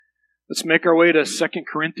Let's make our way to 2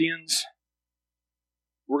 Corinthians.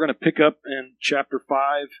 We're going to pick up in chapter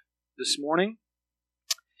 5 this morning.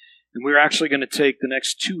 And we're actually going to take the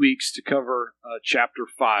next 2 weeks to cover chapter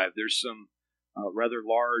 5. There's some rather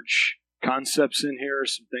large concepts in here,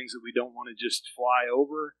 some things that we don't want to just fly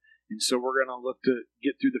over. And so we're going to look to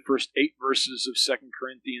get through the first 8 verses of 2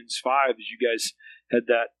 Corinthians 5 as you guys head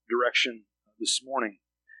that direction this morning.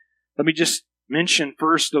 Let me just mention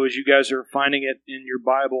first, though, as you guys are finding it in your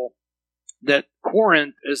Bible, that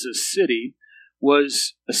Corinth as a city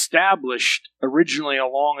was established originally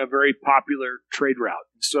along a very popular trade route.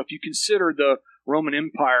 So if you consider the Roman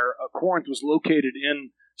Empire, Corinth was located in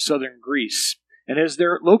southern Greece. And as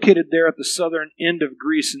they're located there at the southern end of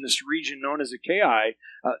Greece in this region known as Achaia,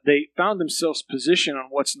 they found themselves positioned on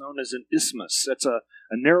what's known as an isthmus. That's a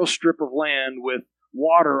narrow strip of land with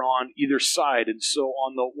water on either side. And so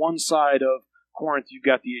on the one side of Corinth, you've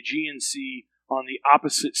got the Aegean Sea. On the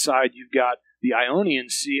opposite side, you've got the Ionian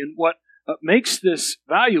Sea. And what makes this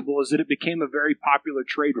valuable is that it became a very popular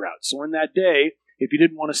trade route. So in that day, if you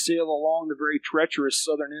didn't want to sail along the very treacherous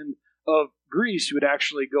southern end of Greece, you would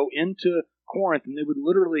actually go into Corinth, and they would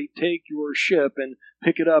literally take your ship and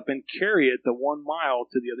pick it up and carry it the 1 mile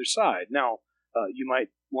to the other side. Now, you might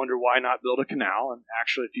wonder why not build a canal, and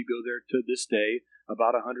actually if you go there to this day,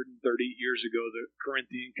 about 130 years ago, the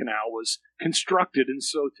Corinthian Canal was constructed, and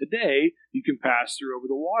so today you can pass through over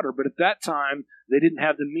the water. But at that time, they didn't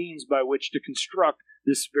have the means by which to construct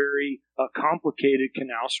this very complicated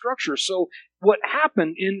canal structure. So what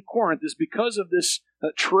happened in Corinth is because of this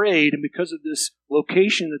trade and because of this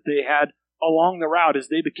location that they had along the route, as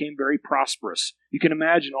they became very prosperous. You can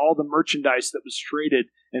imagine all the merchandise that was traded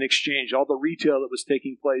and exchanged, all the retail that was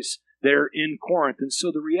taking place there in Corinth. And so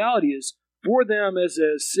the reality is, for them as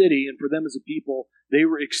a city and for them as a people, they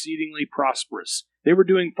were exceedingly prosperous. They were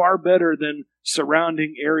doing far better than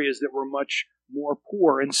surrounding areas that were much more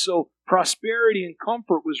poor. And so prosperity and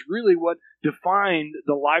comfort was really what defined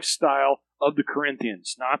the lifestyle of the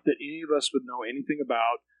Corinthians. Not that any of us would know anything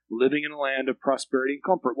about living in a land of prosperity and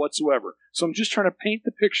comfort whatsoever. So I'm just trying to paint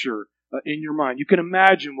the picture in your mind. You can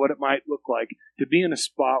imagine what it might look like to be in a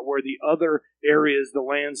spot where the other areas, the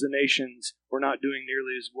lands, the nations, were not doing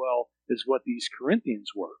nearly as well as what these Corinthians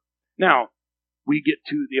were. Now, we get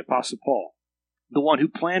to the Apostle Paul, the one who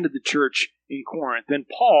planted the church in Corinth. And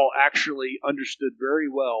Paul actually understood very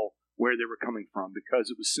well where they were coming from because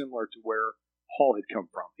it was similar to where Paul had come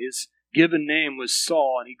from. His given name was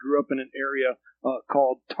Saul, and he grew up in an area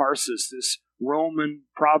called Tarsus, this Roman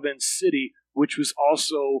province city, which was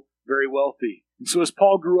also very wealthy. And so as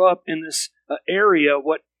Paul grew up in this area,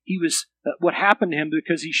 what happened to him,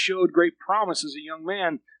 because he showed great promise as a young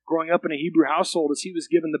man growing up in a Hebrew household, is he was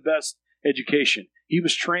given the best education. He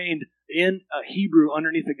was trained in Hebrew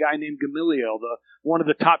underneath a guy named Gamaliel, one of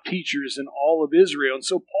the top teachers in all of Israel. And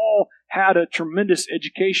so Paul had a tremendous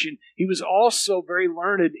education. He was also very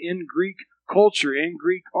learned in Greek culture, in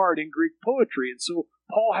Greek art, in Greek poetry. And so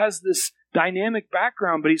Paul has this dynamic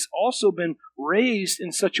background, but he's also been raised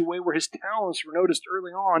in such a way where his talents were noticed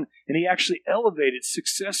early on, and he actually elevated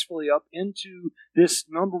successfully up into this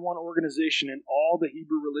number one organization in all the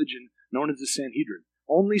Hebrew religion known as the Sanhedrin.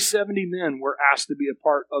 Only 70 men were asked to be a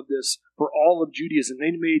part of this for all of Judaism.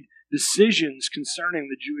 They made decisions concerning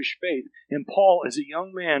the Jewish faith. And Paul, as a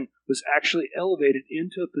young man, was actually elevated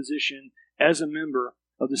into a position as a member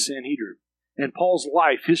of the Sanhedrin. And Paul's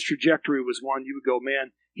life, his trajectory was one you would go,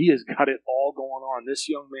 man, he has got it all going on. This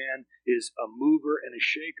young man is a mover and a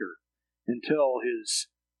shaker, until his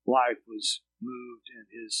life was moved and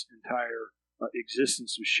his entire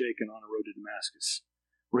existence was shaken on a road to Damascus,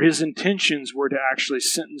 where his intentions were to actually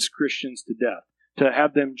sentence Christians to death, to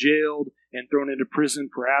have them jailed and thrown into prison,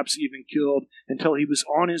 perhaps even killed, until he was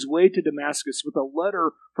on his way to Damascus with a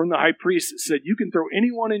letter from the high priest that said, you can throw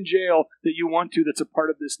anyone in jail that you want to that's a part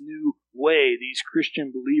of this new way, these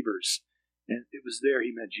Christian believers. And it was there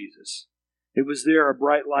he met Jesus. It was there a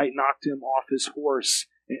bright light knocked him off his horse,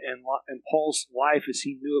 and Paul's life as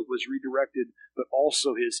he knew it was redirected, but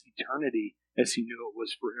also his eternity as he knew it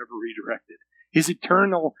was forever redirected. His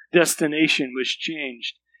eternal destination was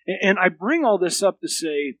changed. And I bring all this up to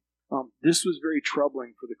say this was very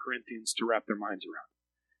troubling for the Corinthians to wrap their minds around.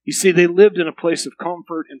 You see, they lived in a place of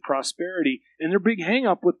comfort and prosperity, and their big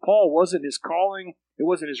hang-up with Paul wasn't his calling, it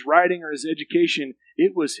wasn't his writing or his education,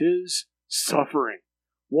 it was his suffering.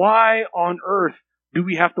 Why on earth do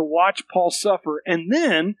we have to watch Paul suffer? And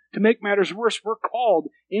then, to make matters worse, we're called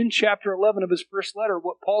in chapter 11 of his first letter,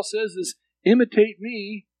 what Paul says is, imitate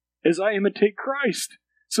me as I imitate Christ.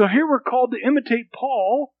 So here we're called to imitate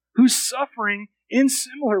Paul, who's suffering in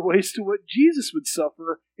similar ways to what Jesus would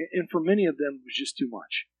suffer, and for many of them it was just too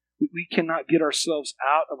much. We cannot get ourselves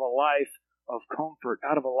out of a life of comfort,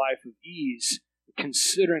 out of a life of ease,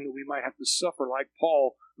 considering that we might have to suffer like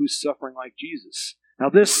Paul, who's suffering like Jesus. Now,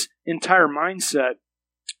 this entire mindset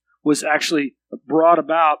was actually brought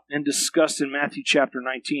about and discussed in Matthew chapter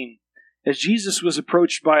 19. As Jesus was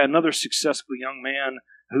approached by another successful young man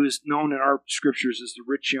who is known in our scriptures as the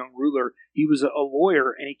rich young ruler, he was a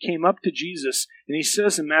lawyer, and he came up to Jesus, and he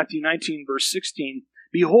says in Matthew 19, verse 16,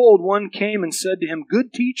 "Behold, one came and said to him,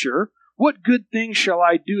 'Good teacher, what good thing shall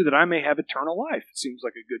I do that I may have eternal life?'" It seems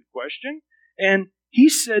like a good question. And he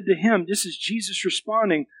said to him, this is Jesus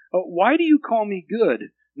responding, "Why do you call me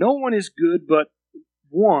good? No one is good but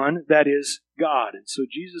one, that is God." And so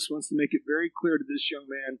Jesus wants to make it very clear to this young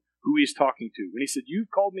man who he's talking to. When he said,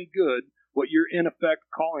 "You've called me good," what you're in effect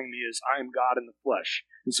calling me is, "I am God in the flesh."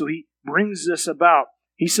 And so he brings this about.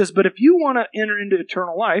 He says, "But if you want to enter into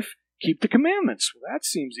eternal life, keep the commandments." Well, that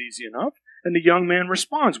seems easy enough. And the young man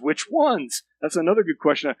responds, "Which ones?" That's another good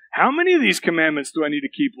question. "How many of these commandments do I need to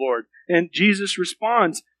keep, Lord?" And Jesus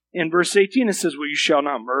responds in verse 18. It says, "Well, you shall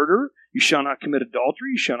not murder, you shall not commit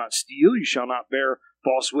adultery, you shall not steal, you shall not bear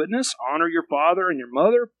false witness, honor your father and your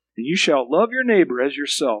mother, and you shall love your neighbor as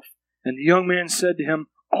yourself." And the young man said to him,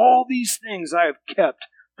 "All these things I have kept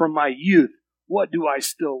from my youth. What do I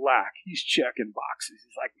still lack?" He's checking boxes.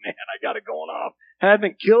 He's like, "Man, I got it going off.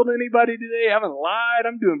 Haven't killed anybody today. Haven't lied.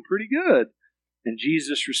 I'm doing pretty good." And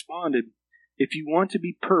Jesus responded, "If you want to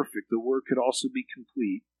be perfect, the word could also be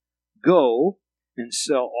complete. Go and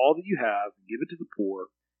sell all that you have and give it to the poor,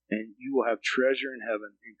 and you will have treasure in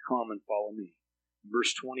heaven, and come and follow me."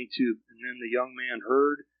 Verse 22, "And then the young man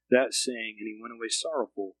heard that saying, and he went away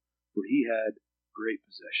sorrowful, for he had great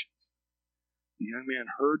possessions." The young man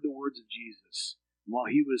heard the words of Jesus, and while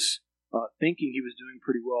he was thinking he was doing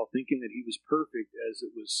pretty well, thinking that he was perfect as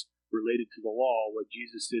it was related to the law, what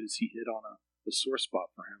Jesus did is he hit on a sore spot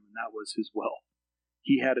for him, and that was his wealth.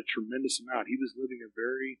 He had a tremendous amount. He was living a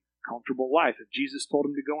very comfortable life. If Jesus told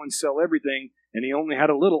him to go and sell everything, and he only had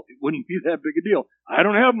a little, it wouldn't be that big a deal. "I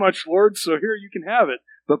don't have much, Lord, so here you can have it."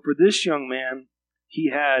 But for this young man, he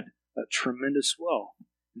had a tremendous wealth.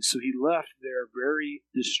 And so he left there very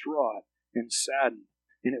distraught and saddened.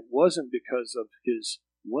 And it wasn't because of his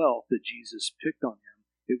wealth that Jesus picked on him.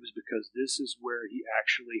 It was because this is where he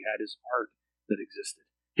actually had his heart that existed.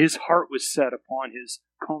 His heart was set upon his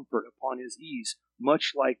comfort, upon his ease,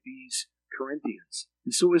 much like these Corinthians.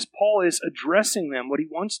 And so as Paul is addressing them, what he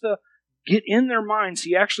wants to get in their minds,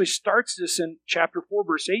 he actually starts this in chapter 4,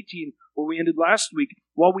 verse 18, where we ended last week.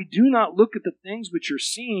 "While we do not look at the things which are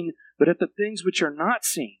seen, but at the things which are not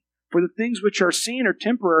seen. For the things which are seen are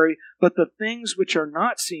temporary, but the things which are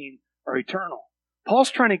not seen are eternal."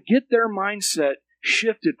 Paul's trying to get their mindset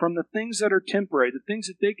shifted from the things that are temporary, the things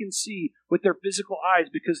that they can see with their physical eyes,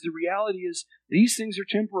 because the reality is these things are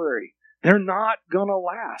temporary. They're not going to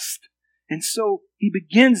last. And so he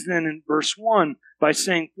begins then in verse 1 by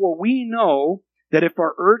saying, "For we know that if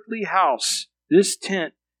our earthly house, this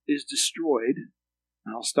tent, is destroyed,"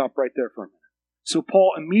 and I'll stop right there for a minute. So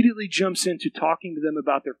Paul immediately jumps into talking to them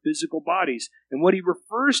about their physical bodies. And what he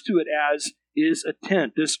refers to it as is a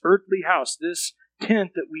tent, this earthly house, this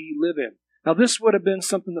tent that we live in. Now, this would have been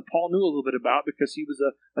something that Paul knew a little bit about because he was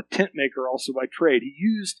a tent maker also by trade. He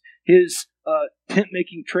used his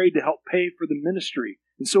tent-making trade to help pay for the ministry.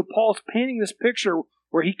 And so Paul's painting this picture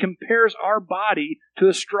where he compares our body to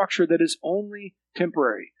a structure that is only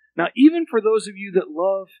temporary. Now, even for those of you that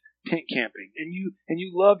love tent camping and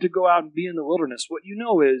you love to go out and be in the wilderness, what you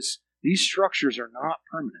know is these structures are not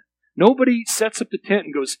permanent. Nobody sets up the tent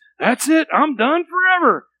and goes, "That's it, I'm done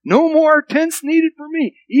forever. No more tents needed for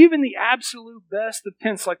me." Even the absolute best of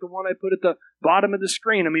tents, like the one I put at the bottom of the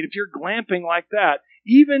screen. I mean, if you're glamping like that,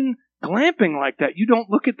 even glamping like that, you don't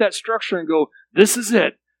look at that structure and go, "This is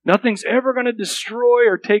it. Nothing's ever going to destroy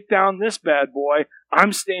or take down this bad boy.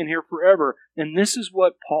 I'm staying here forever." And this is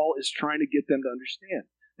what Paul is trying to get them to understand,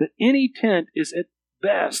 that any tent is at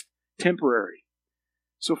best temporary.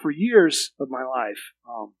 So for years of my life,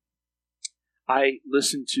 I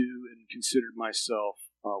listened to and considered myself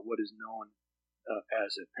what is known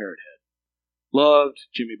as a parrot head. Loved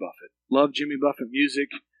Jimmy Buffett. Loved Jimmy Buffett music.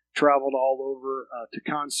 Traveled all over to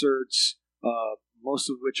concerts, most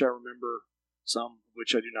of which I remember, some of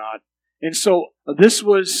which I do not. And so this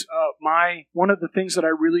was one of the things that I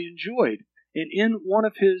really enjoyed. And in one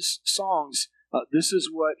of his songs, this is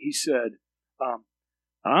what he said.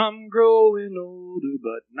 "I'm growing older,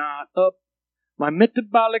 but not up. My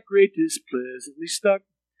metabolic rate is pleasantly stuck.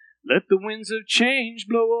 Let the winds of change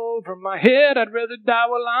blow over my head. I'd rather die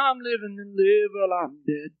while I'm living than live while I'm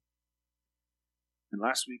dead." And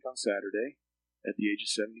last week on Saturday, at the age of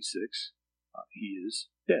 76, he is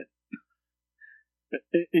dead.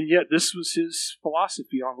 And yet this was his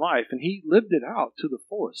philosophy on life, and he lived it out to the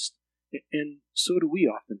fullest. And so do we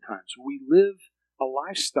oftentimes. We live a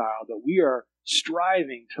lifestyle that we are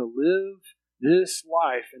striving to live this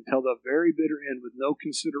life until the very bitter end with no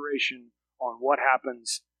consideration on what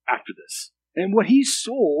happens after this. And what he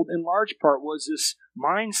sold in large part was this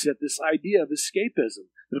mindset, this idea of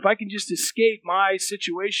escapism. That if I can just escape my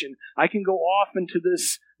situation, I can go off into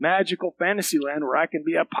this magical fantasy land where I can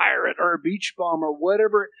be a pirate or a beach bum or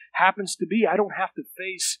whatever it happens to be. I don't have to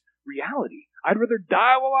face reality. I'd rather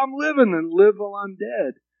die while I'm living than live while I'm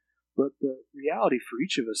dead. But the reality for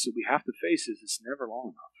each of us that we have to face is it's never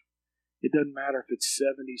long enough. It doesn't matter if it's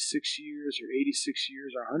 76 years or 86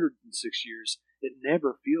 years or 106 years. It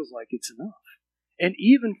never feels like it's enough. And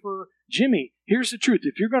even for Jimmy, here's the truth.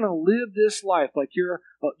 If you're going to live this life like you're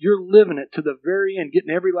living it to the very end,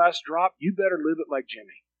 getting every last drop, you better live it like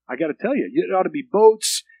Jimmy. I got to tell you, it ought to be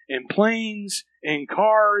boats and planes and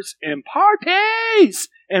cars and parties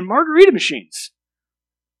and margarita machines.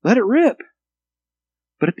 Let it rip.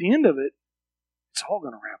 But at the end of it, it's all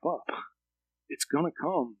going to wrap up. It's going to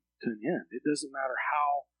come to an end. It doesn't matter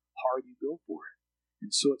how hard you go for it.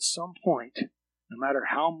 And so at some point, no matter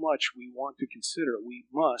how much we want to consider it, we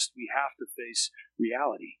have to face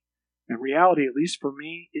reality. And reality, at least for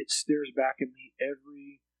me, it stares back at me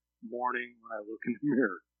every morning when I look in the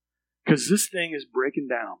mirror. Because this thing is breaking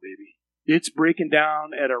down, baby. It's breaking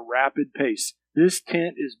down at a rapid pace. This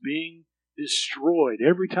tent is being destroyed.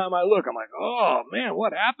 Every time I look, I'm like, oh man,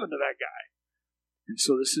 what happened to that guy? And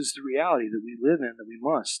so this is the reality that we live in that we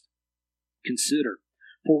must consider.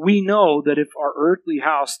 For we know that if our earthly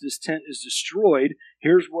house, this tent, is destroyed,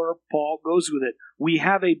 here's where Paul goes with it. We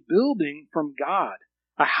have a building from God,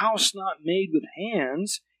 a house not made with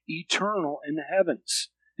hands, eternal in the heavens.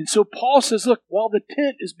 And so Paul says, look, while the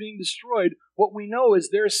tent is being destroyed, what we know is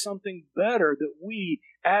there's something better that we,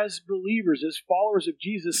 as believers, as followers of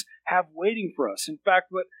Jesus, have waiting for us. In fact,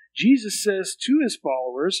 what Jesus says to his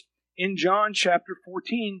followers in John chapter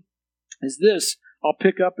 14 is this. I'll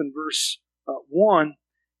pick up in verse 1.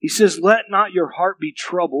 He says, let not your heart be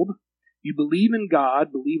troubled. You believe in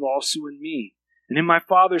God, believe also in me. And in my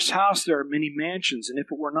Father's house there are many mansions, and if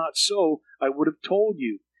it were not so, I would have told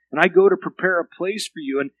you. And I go to prepare a place for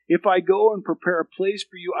you. And if I go and prepare a place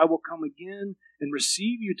for you, I will come again and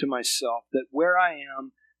receive you to myself, that where I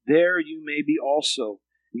am, there you may be also.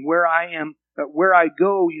 And where I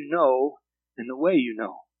go, you know, and the way you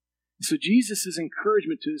know. So Jesus'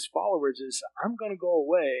 encouragement to his followers is, I'm going to go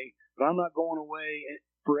away, but I'm not going away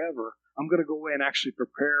forever. I'm going to go away and actually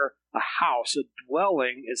prepare a house, a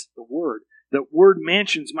dwelling is the word. The word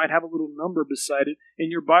mansions might have a little number beside it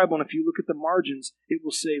in your Bible, and if you look at the margins, it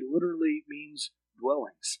will say literally means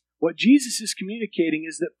dwellings. What Jesus is communicating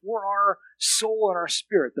is that for our soul and our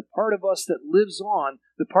spirit, the part of us that lives on,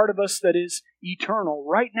 the part of us that is eternal,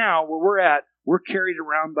 right now where we're at, we're carried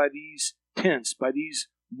around by these tents, by these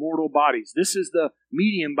mortal bodies. This is the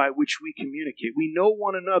medium by which we communicate. We know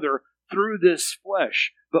one another through this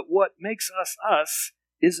flesh, but what makes us us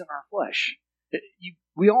isn't our flesh.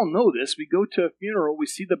 We all know this. We go to a funeral, we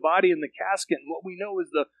see the body in the casket, and what we know is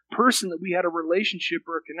the person that we had a relationship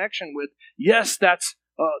or a connection with. Yes, that's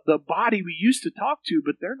the body we used to talk to,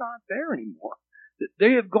 but they're not there anymore.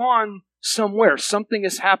 They have gone somewhere. Something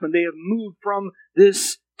has happened. They have moved from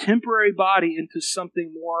this temporary body into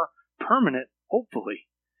something more permanent, hopefully.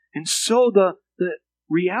 And so the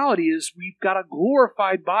reality is we've got a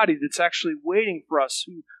glorified body that's actually waiting for us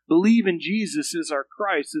who believe in Jesus as our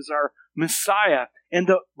Christ, as our Messiah. And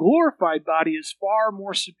the glorified body is far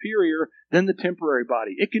more superior than the temporary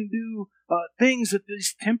body. It can do things that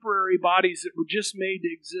these temporary bodies that were just made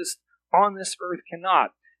to exist on this earth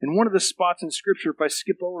cannot. And one of the spots in Scripture, if I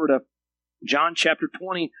skip over to John chapter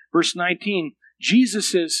 20, verse 19,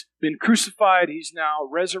 Jesus has been crucified, he's now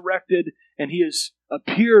resurrected, and he has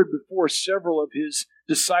appeared before several of his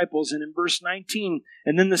disciples. And in verse 19,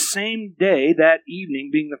 and then the same day, that evening,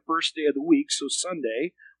 being the first day of the week, so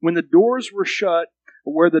Sunday, when the doors were shut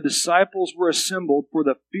where the disciples were assembled for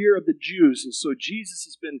the fear of the Jews. And so Jesus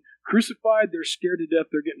has been crucified, they're scared to death,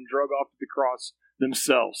 they're getting drug off to the cross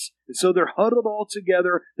themselves. And so they're huddled all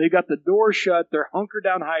together, they got the door shut, they're hunkered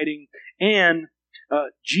down hiding, and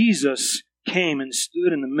Jesus came and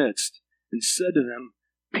stood in the midst and said to them,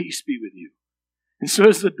 peace be with you. And so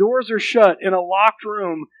as the doors are shut in a locked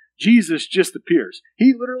room, Jesus just appears.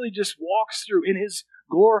 He literally just walks through in his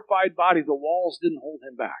glorified body. The walls didn't hold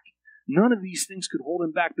him back. None of these things could hold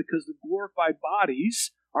him back because the glorified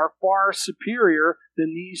bodies are far superior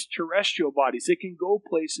than these terrestrial bodies. They can go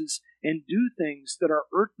places and do things that our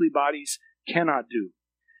earthly bodies cannot do.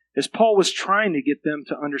 as Paul was trying to get them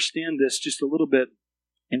to understand this just a little bit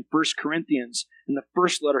in 1 Corinthians, in the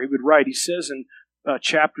first letter he would write, he says in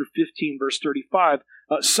chapter 15, verse 35,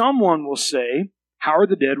 someone will say, how are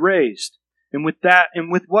the dead raised? And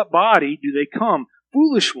with what body do they come?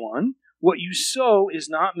 Foolish one, what you sow is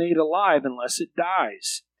not made alive unless it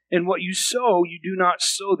dies. And what you sow, you do not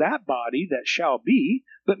sow that body that shall be,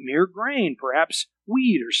 but mere grain, perhaps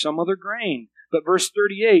wheat or some other grain. But verse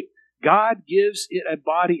 38, God gives it a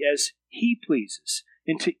body as He pleases,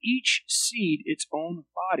 and to each seed its own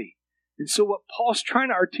body. And so what Paul's trying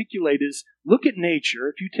to articulate is, look at nature.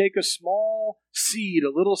 If you take a small seed,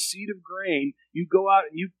 a little seed of grain, you go out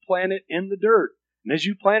and you plant it in the dirt. And as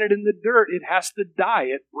you plant it in the dirt, it has to die.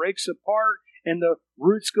 It breaks apart and the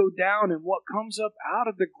roots go down. And what comes up out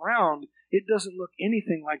of the ground, it doesn't look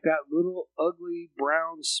anything like that little ugly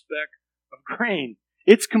brown speck of grain.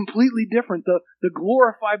 It's completely different. The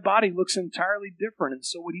glorified body looks entirely different. And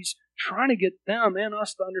so what he's trying to get them and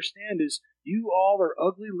us to understand is, you all are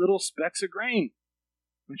ugly little specks of grain.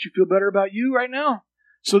 Don't you feel better about you right now?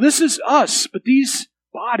 So this is us, but these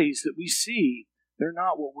bodies that we see, they're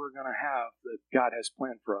not what we're going to have that God has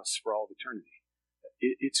planned for us for all of eternity.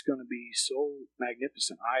 It's going to be so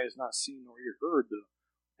magnificent. Eye has not seen nor ear heard the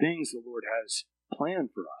things the Lord has planned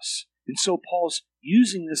for us. And so Paul's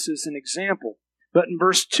using this as an example. But in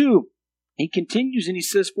verse 2, he continues and he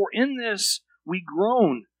says, for in this we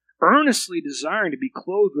groan, earnestly desiring to be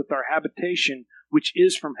clothed with our habitation, which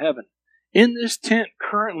is from heaven. In this tent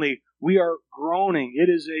currently we are groaning. It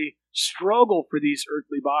is a struggle for these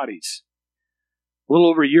earthly bodies. A little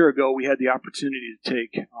over a year ago, we had the opportunity to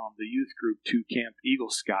take the youth group to Camp Eagle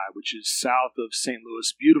Sky, which is south of St.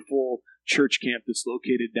 Louis. Beautiful church camp that's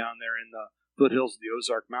located down there in the foothills of the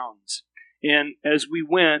Ozark Mountains. And as we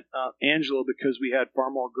went, Angela, because we had far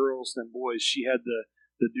more girls than boys, she had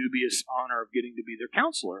the dubious honor of getting to be their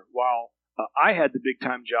counselor, while I had the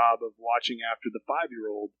big-time job of watching after the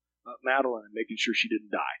 5-year-old, Madeline, and making sure she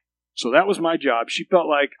didn't die. So that was my job. She felt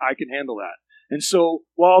like I could handle that. And so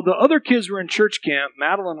while the other kids were in church camp,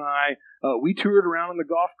 Madeline and I, we toured around in the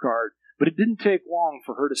golf cart, but it didn't take long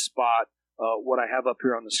for her to spot what I have up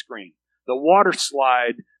here on the screen. The water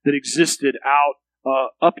slide that existed out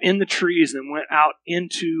up in the trees and went out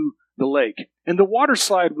into the lake. And the water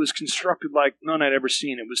slide was constructed like none I'd ever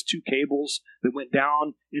seen. It was 2 cables that went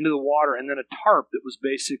down into the water and then a tarp that was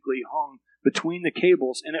basically hung between the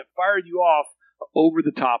cables, and it fired you off over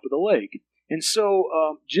the top of the lake. And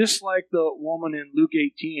so just like the woman in Luke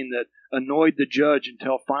 18 that annoyed the judge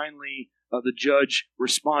until finally the judge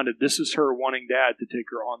responded, this is her wanting Dad to take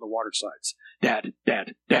her on the water slides. Dad,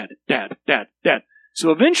 Dad, Dad, Dad, Dad, Dad.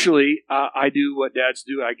 So eventually I do what dads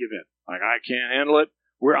do. I give in. Like, I can't handle it.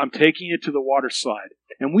 I'm taking it to the water slide.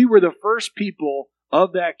 And we were the first people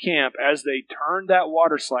of that camp as they turned that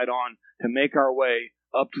water slide on to make our way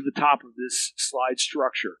up to the top of this slide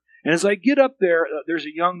structure. And as I get up there, there's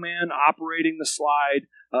a young man operating the slide.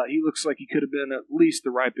 He looks like he could have been at least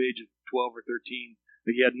the ripe age of 12 or 13.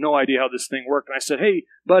 But he had no idea how this thing worked. And I said, hey,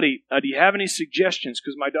 buddy, do you have any suggestions?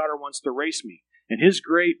 Because my daughter wants to race me. And his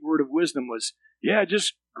great word of wisdom was, yeah,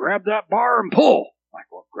 just grab that bar and pull. Like,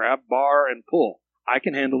 well, grab bar and pull. I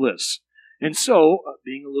can handle this. And so,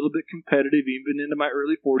 being a little bit competitive, even into my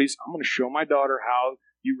early 40s, I'm going to show my daughter how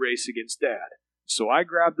you race against Dad. So I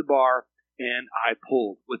grabbed the bar and I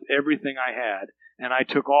pulled with everything I had, and I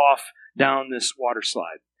took off down this water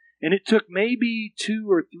slide. And it took maybe 2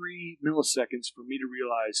 or 3 milliseconds for me to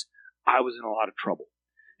realize I was in a lot of trouble.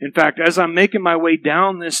 In fact, as I'm making my way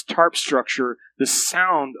down this tarp structure, the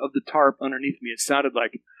sound of the tarp underneath me, it sounded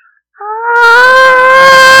like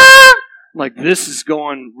this is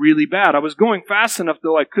going really bad. I was going fast enough,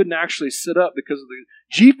 though, I couldn't actually sit up because of the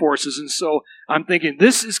G-forces. And so I'm thinking,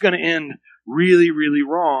 this is going to end really, really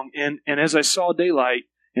wrong. And as I saw daylight,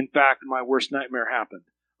 in fact, my worst nightmare happened.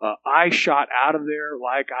 I shot out of there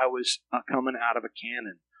like I was coming out of a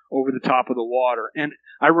cannon over the top of the water. And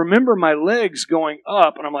I remember my legs going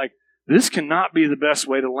up, and I'm like, this cannot be the best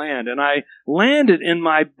way to land. And I landed, and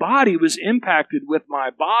my body was impacted with my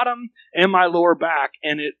bottom and my lower back,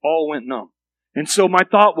 and it all went numb. And so my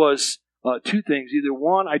thought was 2 things. Either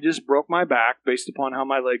one, I just broke my back based upon how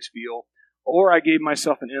my legs feel, or I gave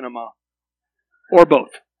myself an enema, or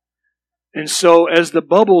both. And so as the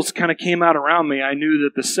bubbles kind of came out around me, I knew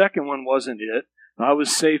that the second one wasn't it. I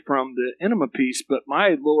was safe from the enema piece, but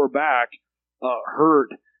my lower back hurt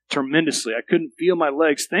tremendously. I couldn't feel my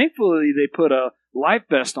legs. Thankfully, they put a life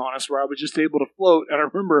vest on us where I was just able to float. And I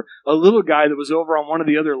remember a little guy that was over on one of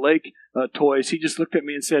the other lake toys. He just looked at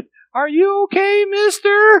me and said, "Are you okay,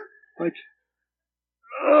 mister?" Like,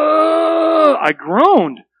 I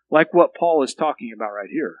groaned like what Paul is talking about right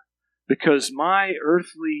here. because my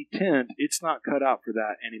earthly tent, it's not cut out for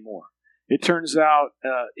that anymore. It turns out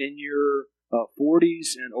in your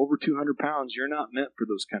 40s and over 200 pounds, you're not meant for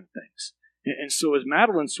those kind of things. And so as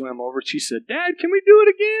Madeline swam over, she said, Dad, can we do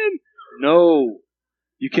it again? No,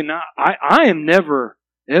 you cannot. I am never,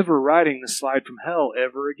 ever riding the slide from hell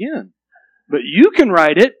ever again. But you can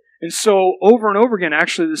ride it. And so over and over again,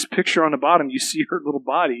 actually this picture on the bottom, you see her little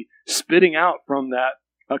body spitting out from that,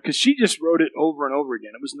 because she just rode it over and over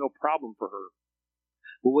again. It was no problem for her.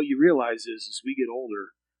 But what you realize is, as we get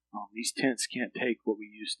older, these tents can't take what we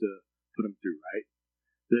used to put them through, right?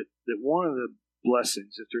 That one of the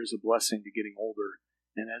blessings, if there's a blessing to getting older,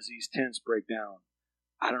 and as these tents break down,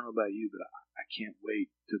 I don't know about you, but I can't wait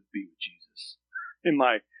to be with Jesus in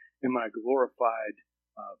my glorified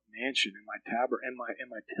mansion, in my in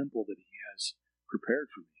my temple that He has prepared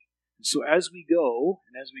for me. And so as we go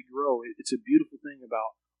and as we grow, it's a beautiful thing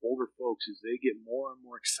about older folks is they get more and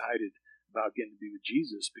more excited about getting to be with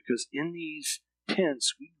Jesus, because in these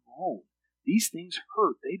tents we groan. These things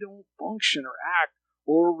hurt. They don't function or act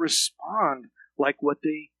or respond like what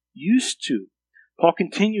they used to. Paul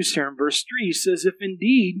continues here in verse 3. He says, if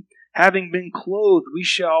indeed, having been clothed, we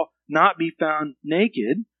shall not be found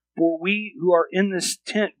naked, for we who are in this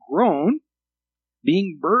tent groan,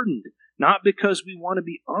 being burdened, not because we want to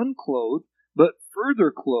be unclothed, but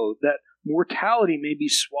further clothed, that mortality may be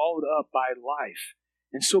swallowed up by life.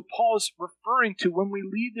 And so Paul is referring to when we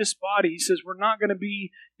leave this body, he says we're not going to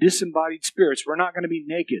be disembodied spirits. We're not going to be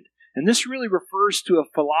naked. And this really refers to a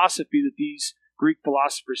philosophy that these Greek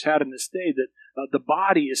philosophers had in this day, that the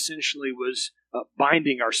body essentially was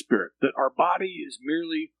binding our spirit, that our body is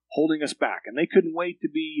merely holding us back. And they couldn't wait to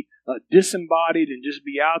be disembodied and just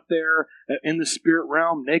be out there in the spirit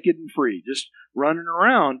realm, naked and free, just running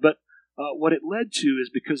around. But what it led to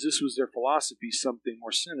is, because this was their philosophy, something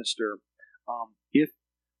more sinister. If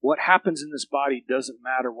what happens in this body doesn't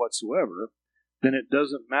matter whatsoever, then it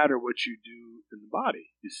doesn't matter what you do in the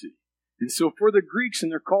body, you see. And so for the Greeks in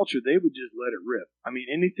their culture, they would just let it rip. I mean,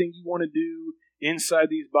 anything you want to do inside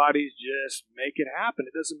these bodies, just make it happen.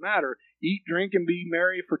 It doesn't matter. Eat, drink, and be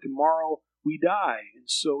merry, for tomorrow we die. And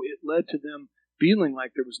so it led to them feeling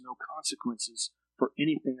like there was no consequences for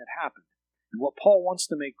anything that happened. And what Paul wants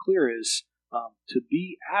to make clear is to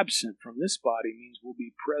be absent from this body means we'll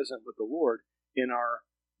be present with the Lord in our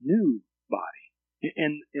new body.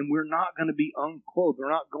 And we're not going to be unclothed.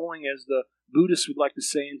 We're not going, as the Buddhists would like to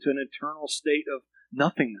say, into an eternal state of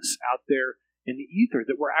nothingness out there in the ether,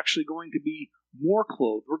 that we're actually going to be more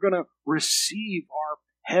clothed. We're going to receive our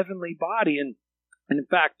heavenly body. And in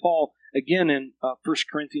fact, Paul, again in 1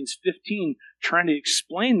 Corinthians 15, trying to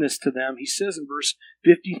explain this to them, he says in verse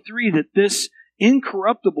 53 that this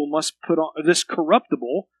corruptible must put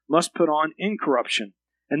on incorruption,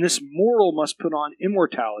 and this mortal must put on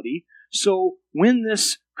immortality. So when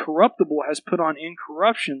this corruptible has put on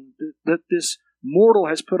incorruption, that this mortal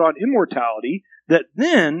has put on immortality, that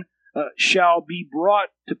then shall be brought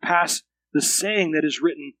to pass the saying that is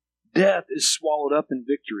written, death is swallowed up in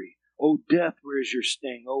victory. O death, where is your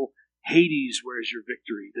sting? O Hades, where is your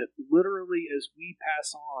victory? That literally as we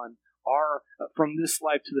pass on from this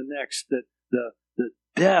life to the next, that the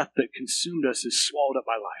death that consumed us is swallowed up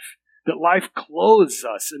by life. That life clothes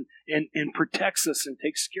us and protects us and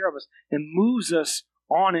takes care of us and moves us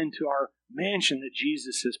on into our mansion that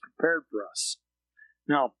Jesus has prepared for us.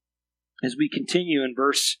 Now, as we continue in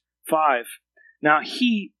verse 5, now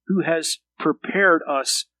He who has prepared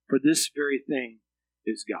us for this very thing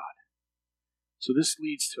is God. So this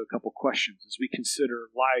leads to a couple questions. As we consider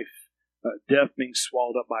life, death being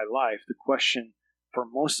swallowed up by life, the question for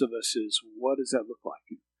most of us is, what does that look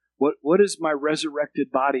like? What is my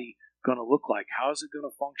resurrected body going to look like? How is it going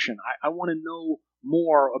to function? I want to know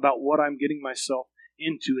more about what I'm getting myself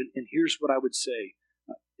into. And here's what I would say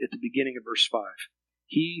at the beginning of verse 5.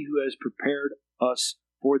 He who has prepared us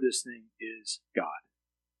for this thing is God.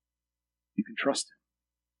 You can trust Him.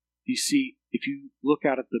 You see, if you look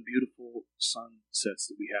out at the beautiful sunsets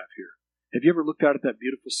that we have here, have you ever looked out at that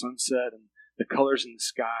beautiful sunset and the colors in the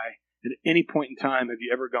sky? And at any point in time, have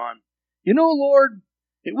you ever gone, you know, Lord,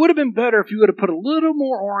 it would have been better if you would have put a little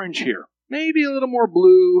more orange here, maybe a little more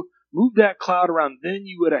blue, moved that cloud around, then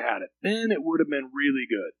you would have had it. Then it would have been really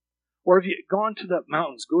good. Or if you had gone to the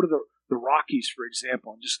mountains, go to the Rockies, for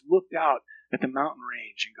example, and just looked out at the mountain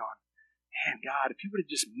range and gone, man, God, if you would have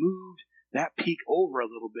just moved that peak over a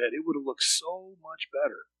little bit, it would have looked so much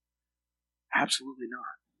better. Absolutely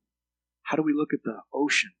not. How do we look at the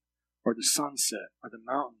ocean or the sunset or the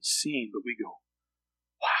mountain scene, but we go,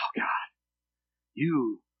 wow, God,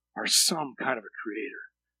 you are some kind of a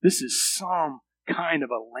creator. This is some kind of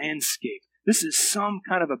a landscape This is some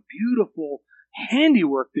kind of a beautiful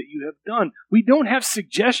handiwork that you have done. We don't have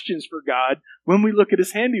suggestions for God when we look at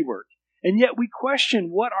his handiwork. And yet we question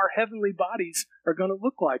what our heavenly bodies are going to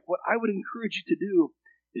look like. What I would encourage you to do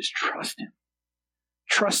is trust him.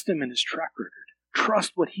 Trust him in his track record.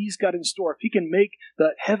 Trust what he's got in store. If he can make the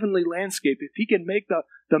heavenly landscape, if he can make the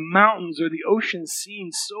mountains or the ocean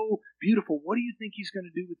scene so beautiful, what do you think he's going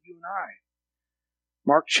to do with you and I?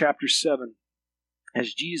 Mark chapter 7,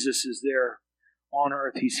 as Jesus is there on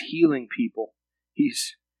earth, he's healing people.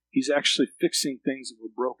 He's actually fixing things that were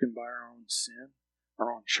broken by our own sin,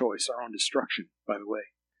 our own choice, our own destruction, by the way.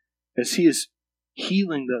 As he is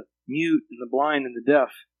healing the mute and the blind and the deaf,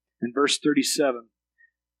 in verse 37,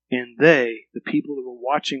 and they, the people that were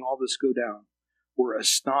watching all this go down, were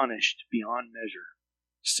astonished beyond measure,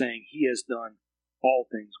 saying, he has done all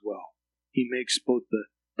things well. He makes both the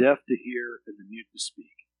deaf to hear and the mute to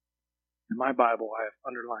speak. In my Bible, I have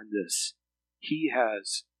underlined this. He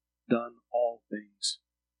has done all things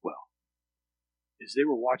well. As they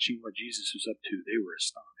were watching what Jesus was up to, they were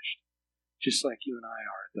astonished. Just like you and I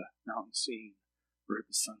are at the mountain scene or at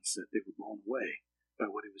the sunset, they were blown away by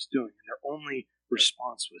what he was doing. And their only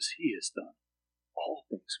response was, he has done all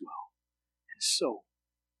things well. And so,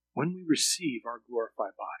 when we receive our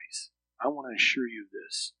glorified bodies, I want to assure you of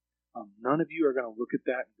this. None of you are going to look at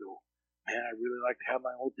that and go, man, I really like to have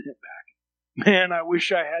my old tent back. Man, I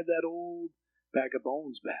wish I had that old bag of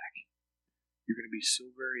bones back. You're going to be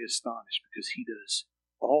so very astonished because he does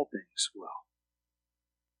all things well.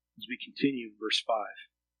 As we continue in verse 5.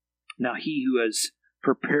 Now he who has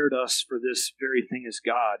prepared us for this very thing is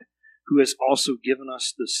God, who has also given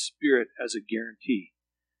us the Spirit as a guarantee.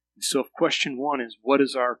 And so if question 1 is, what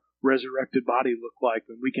does our resurrected body look like?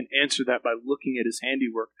 And we can answer that by looking at his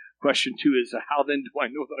handiwork. Question 2 is, how then do I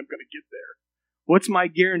know that I'm going to get there? What's my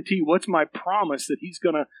guarantee? What's my promise that he's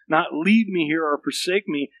going to not leave me here or forsake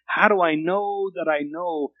me? How do I know that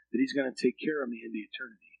he's going to take care of me into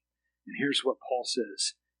eternity? And here's what Paul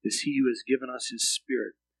says, is he who has given us his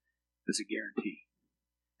Spirit as a guarantee.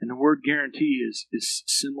 And the word guarantee is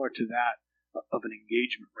similar to that of an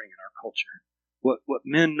engagement ring in our culture. What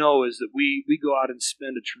men know is that we go out and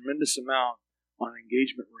spend a tremendous amount on an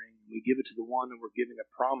engagement ring, and we give it to the one that we're giving a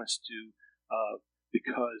promise to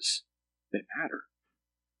because they matter,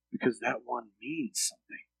 because that one means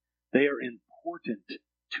something. They are important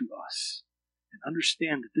to us. And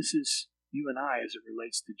understand that this is you and I as it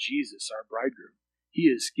relates to Jesus, our bridegroom. He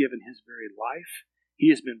has given his very life. He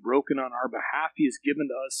has been broken on our behalf. He has given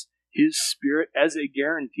to us his Spirit as a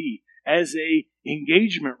guarantee, as a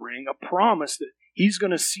engagement ring, a promise that he's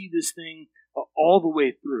going to see this thing all the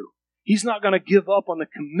way through. He's not going to give up on the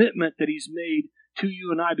commitment that he's made to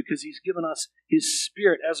you and I because he's given us his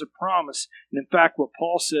Spirit as a promise. And in fact, what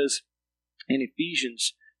Paul says in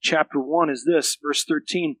Ephesians chapter 1 is this, verse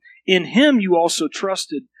 13, in him you also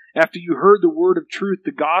trusted after you heard the word of truth,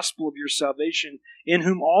 the gospel of your salvation, in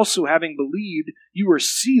whom also having believed, you were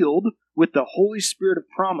sealed with the Holy Spirit of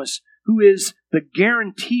promise, who is the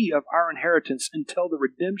guarantee of our inheritance until the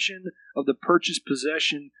redemption of the purchased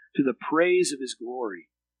possession to the praise of his glory.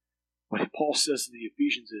 What Paul says to the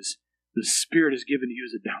Ephesians is, the Spirit is given to you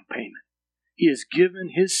as a down payment. He has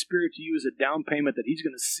given his Spirit to you as a down payment that he's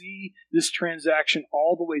going to see this transaction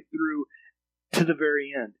all the way through to the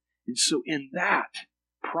very end. And so in that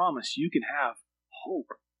promise, you can have hope.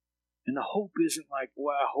 And the hope isn't like,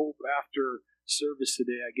 well, I hope after service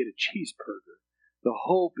today I get a cheeseburger. The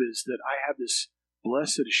hope is that I have this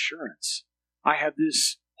blessed assurance. I have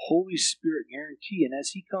this Holy Spirit guarantee. And as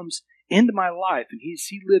he comes into my life and he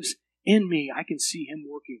lives in me, I can see him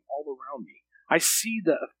working all around me. I see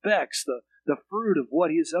the effects, the fruit of what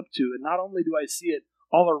he is up to. And not only do I see it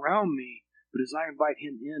all around me, but as I invite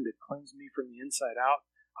him in to cleanse me from the inside out,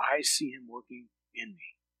 I see him working in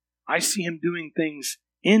me. I see him doing things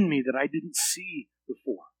in me that I didn't see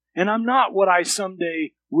before. And I'm not what I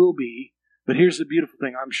someday will be, but here's the beautiful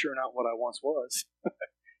thing. I'm sure not what I once was.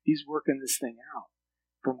 He's working this thing out.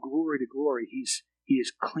 From glory to glory, he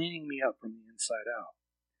is cleaning me up from the inside out.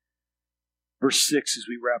 Verse 6 as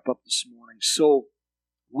we wrap up this morning. So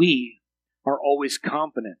we are always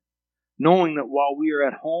confident, knowing that while we are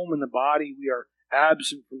at home in the body, we are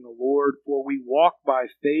absent from the Lord, for we walk by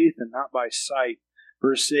faith and not by sight.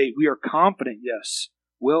 Verse 8, we are confident, yes,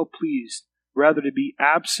 well pleased, rather to be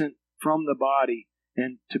absent from the body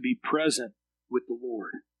and to be present with the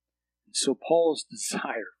Lord. And so Paul's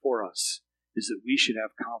desire for us is that we should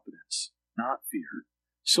have confidence, not fear.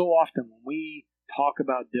 So often when we talk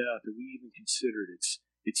about death or we even consider it,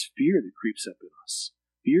 it's fear that creeps up in us,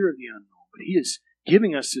 fear of the unknown. But he is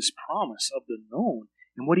giving us this promise of the known.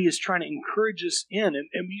 and what he is trying to encourage us in.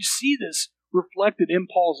 And you see this reflected in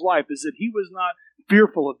Paul's life, is that he was not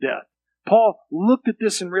fearful of death. Paul looked at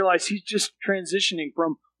this and realized he's just transitioning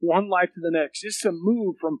from one life to the next. It's a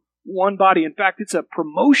move from one body. In fact, it's a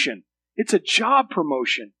promotion. It's a job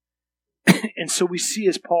promotion. And so we see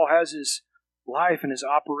as Paul has his life and his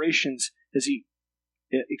operations, as he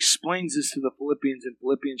explains this to the Philippians in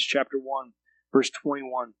Philippians chapter 1, verse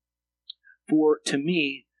 21. For to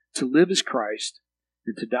me, to live is Christ,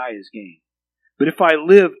 and to die is gain. But if I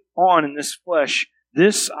live on in this flesh,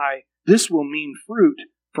 this will mean fruit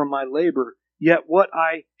from my labor. Yet what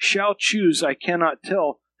I shall choose I cannot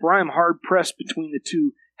tell, for I am hard pressed between the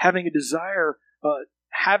two, having a desire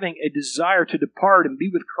to depart and be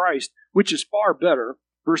with Christ, which is far better.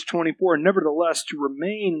 Verse 24, nevertheless, to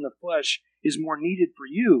remain in the flesh is more needed for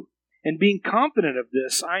you. And being confident of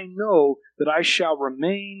this, I know that I shall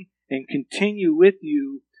remain and continue with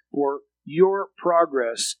you for your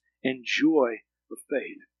progress and joy of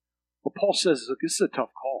faith. Well, Paul says, look, this is a tough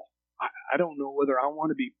call. I don't know whether I want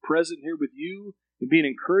to be present here with you and be an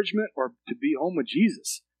encouragement, or to be home with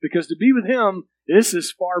Jesus. Because to be with him, this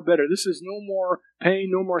is far better. This is no more pain,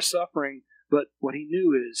 no more suffering. But what he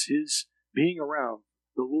knew is his being around,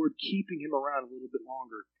 the Lord keeping him around a little bit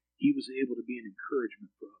longer, he was able to be an encouragement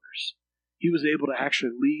for others. He was able to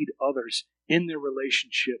actually lead others in their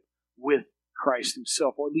relationship with Christ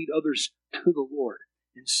himself, or lead others to the Lord.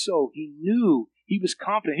 And so he knew, he was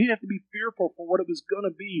confident. He didn't have to be fearful for what it was going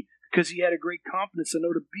to be, because he had a great confidence to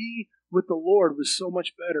know to be with the Lord was so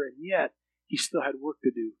much better. And yet, he still had work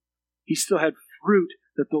to do. He still had fruit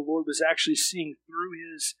that the Lord was actually seeing through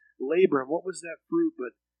his labor. And what was that fruit?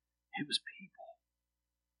 But it was people.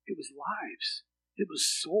 It was lives. It was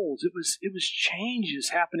souls. It was changes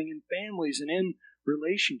happening in families and in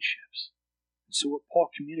relationships. And so what Paul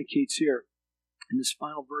communicates here in this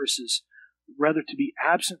final verse is, rather to be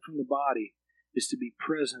absent from the body is to be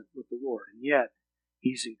present with the Lord. And yet,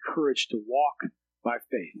 he's encouraged to walk by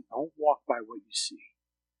faith. Don't walk by what you see.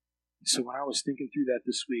 And so when I was thinking through that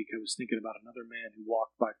this week, I was thinking about another man who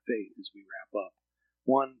walked by faith as we wrap up.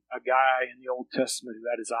 A guy in the Old Testament who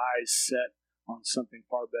had his eyes set on something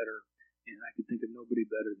far better, and I could think of nobody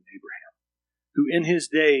better than Abraham, who in his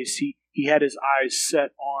days, he had his eyes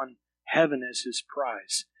set on heaven as his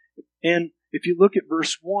prize. And if you look at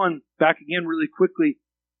verse 1, back again really quickly,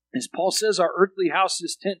 as Paul says, our earthly house,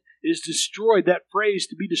 this tent, is destroyed. That phrase,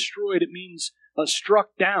 to be destroyed, it means struck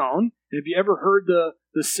down. And have you ever heard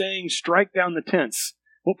the saying, strike down the tents?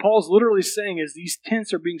 What Paul's literally saying is these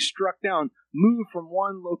tents are being struck down, moved from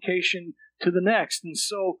one location to the next. And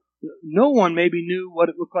so no one maybe knew what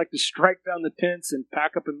it looked like to strike down the tents and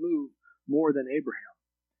pack up and move more than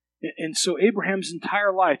Abraham. And so Abraham's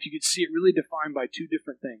entire life, you could see it really defined by two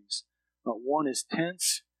different things. One is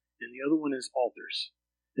tents, and the other one is altars.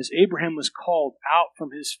 As Abraham was called out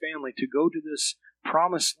from his family to go to this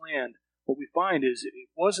promised land, what we find is it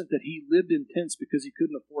wasn't that he lived in tents because he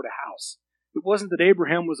couldn't afford a house. It wasn't that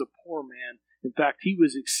Abraham was a poor man. In fact, he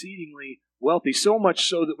was exceedingly wealthy, so much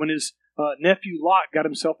so that when his nephew Lot got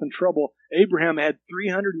himself in trouble, Abraham had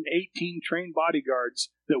 318 trained bodyguards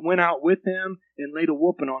that went out with him and laid a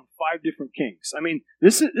whooping on 5 different kings. I mean,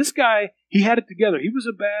 this guy, he had it together. He was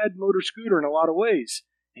a bad motor scooter in a lot of ways,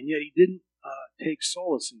 and yet he didn't take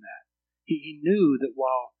solace in that. He knew that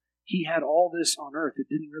while he had all this on earth, it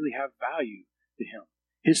didn't really have value to him.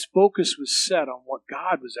 His focus was set on what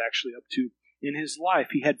God was actually up to in his life.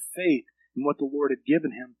 He had faith in what the Lord had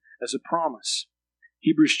given him as a promise.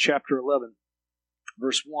 Hebrews chapter 11,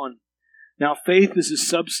 verse 1. Now faith is the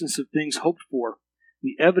substance of things hoped for,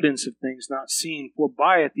 the evidence of things not seen. For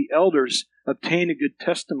by it the elders obtained a good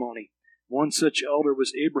testimony. One such elder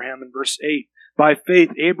was Abraham in verse 8. By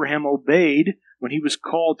faith Abraham obeyed when he was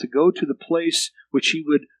called to go to the place which he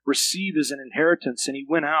would receive as an inheritance, and he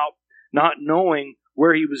went out not knowing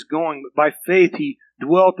where he was going. But by faith he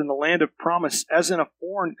dwelt in the land of promise as in a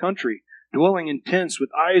foreign country, dwelling in tents with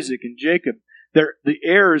Isaac and Jacob, the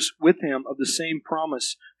heirs with him of the same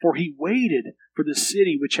promise. For he waited for the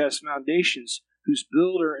city which has foundations, whose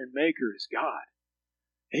builder and maker is God.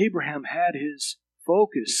 Abraham had his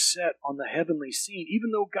focus set on the heavenly scene,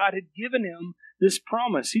 even though God had given him this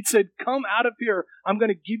promise. He'd said, come out of here, I'm going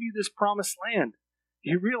to give you this promised land.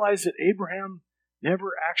 He realized that Abraham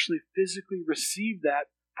never actually physically received that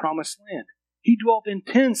promised land. He dwelt in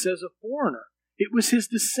tents as a foreigner. It was his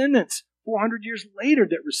descendants 400 years later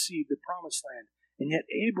that received the promised land. And yet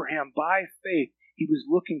Abraham, by faith, he was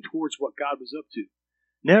looking towards what God was up to.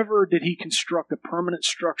 Never did he construct a permanent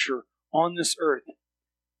structure on this earth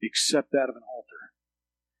except that of an altar.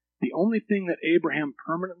 The only thing that Abraham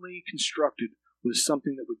permanently constructed was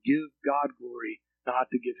something that would give God glory not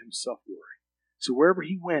to give himself glory. So wherever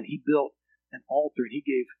he went, he built an altar and he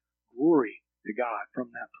gave glory to God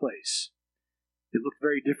from that place. It looked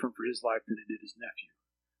very different for his life than it did his nephew,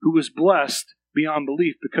 who was blessed beyond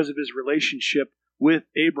belief because of his relationship with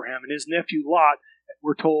Abraham. And his nephew Lot,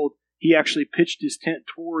 we're told, he actually pitched his tent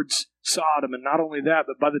towards Sodom. And not only that,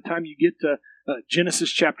 but by the time you get to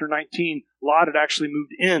Genesis chapter 19, Lot had actually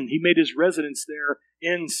moved in. He made his residence there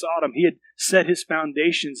in Sodom. He had set his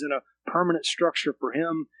foundations in a permanent structure for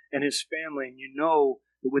him and his family. And you know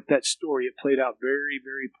that with that story, it played out very,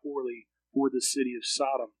 very poorly for the city of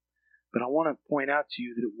Sodom. But I want to point out to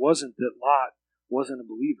you that it wasn't that Lot wasn't a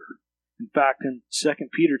believer. In fact, in 2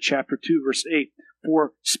 Peter chapter 2, verse 8,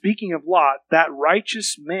 for speaking of Lot, that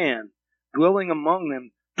righteous man dwelling among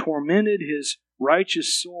them tormented his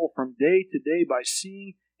righteous soul from day to day by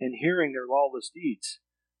seeing and hearing their lawless deeds.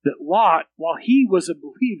 That Lot, while he was a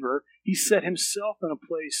believer, he set himself in a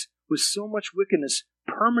place with so much wickedness,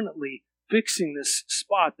 permanently fixing this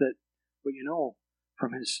spot that, well, you know,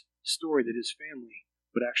 from his story, that his family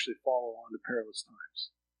would actually follow on to perilous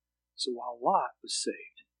times. So while Lot was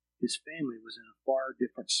saved, his family was in a far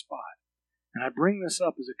different spot. And I bring this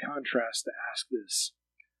up as a contrast to ask this: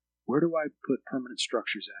 where do I put permanent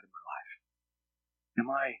structures at in my life? Am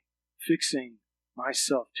I fixing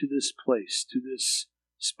myself to this place, to this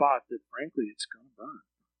spot that frankly it's going to burn?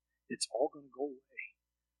 It's all going to go away.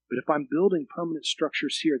 But if I'm building permanent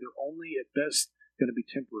structures here, they're only at best going to be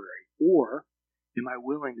temporary. Or am I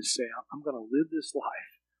willing to say, I'm going to live this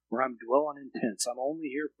life where I'm dwelling in tents, I'm only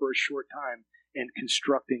here for a short time, and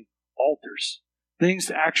constructing altars, things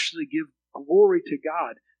to actually give glory to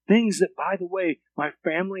God, things that, by the way, my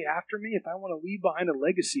family after me, if I want to leave behind a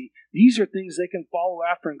legacy, these are things they can follow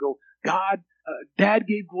after and go, God, Dad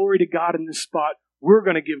gave glory to God in this spot, we're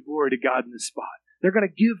going to give glory to God in this spot. They're going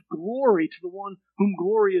to give glory to the one whom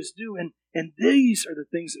glory is due. And these are the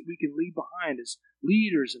things that we can leave behind as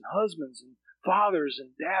leaders and husbands and fathers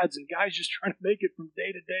and dads and guys just trying to make it from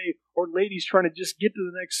day to day, or ladies trying to just get to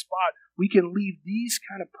the next spot. We can leave these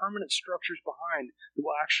kind of permanent structures behind that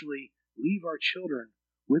will actually leave our children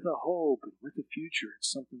with a hope and with a future.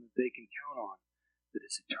 It's something that they can count on that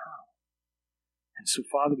is eternal. And so,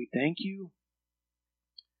 Father, we thank you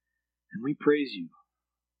and we praise you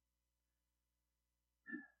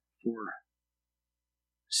for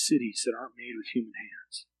cities that aren't made with human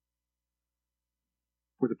hands,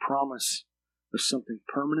 for the promise of something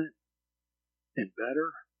permanent and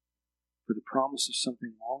better, for the promise of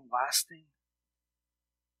something long-lasting.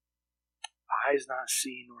 Eyes not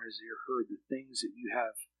seen nor has ear heard the things that you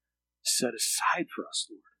have set aside for us,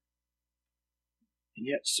 Lord. And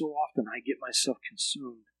yet so often I get myself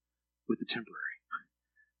consumed with the temporary.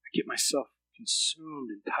 I get myself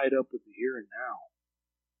consumed and tied up with the here and now.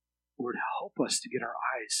 Lord, help us to get our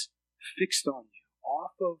eyes fixed on you,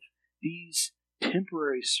 off of these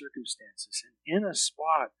temporary circumstances, and in a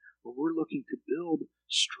spot where we're looking to build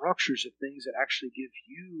structures of things that actually give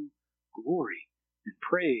you glory and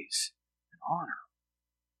praise and honor.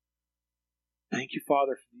 Thank you,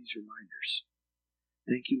 Father, for these reminders.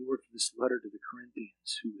 Thank you, Lord, for this letter to the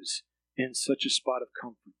Corinthians, who was in such a spot of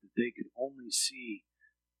comfort that they could only see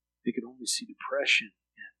depression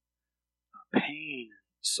and pain and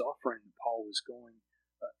suffering that Paul was going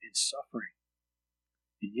in suffering.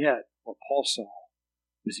 And yet, what Paul saw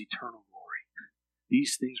was eternal glory.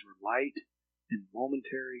 These things were light and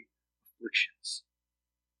momentary afflictions.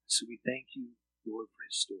 So we thank you, Lord, for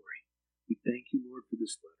his story. We thank you, Lord, for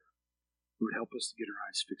this letter. Lord, help us to get our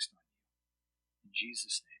eyes fixed on you. In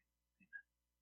Jesus' name.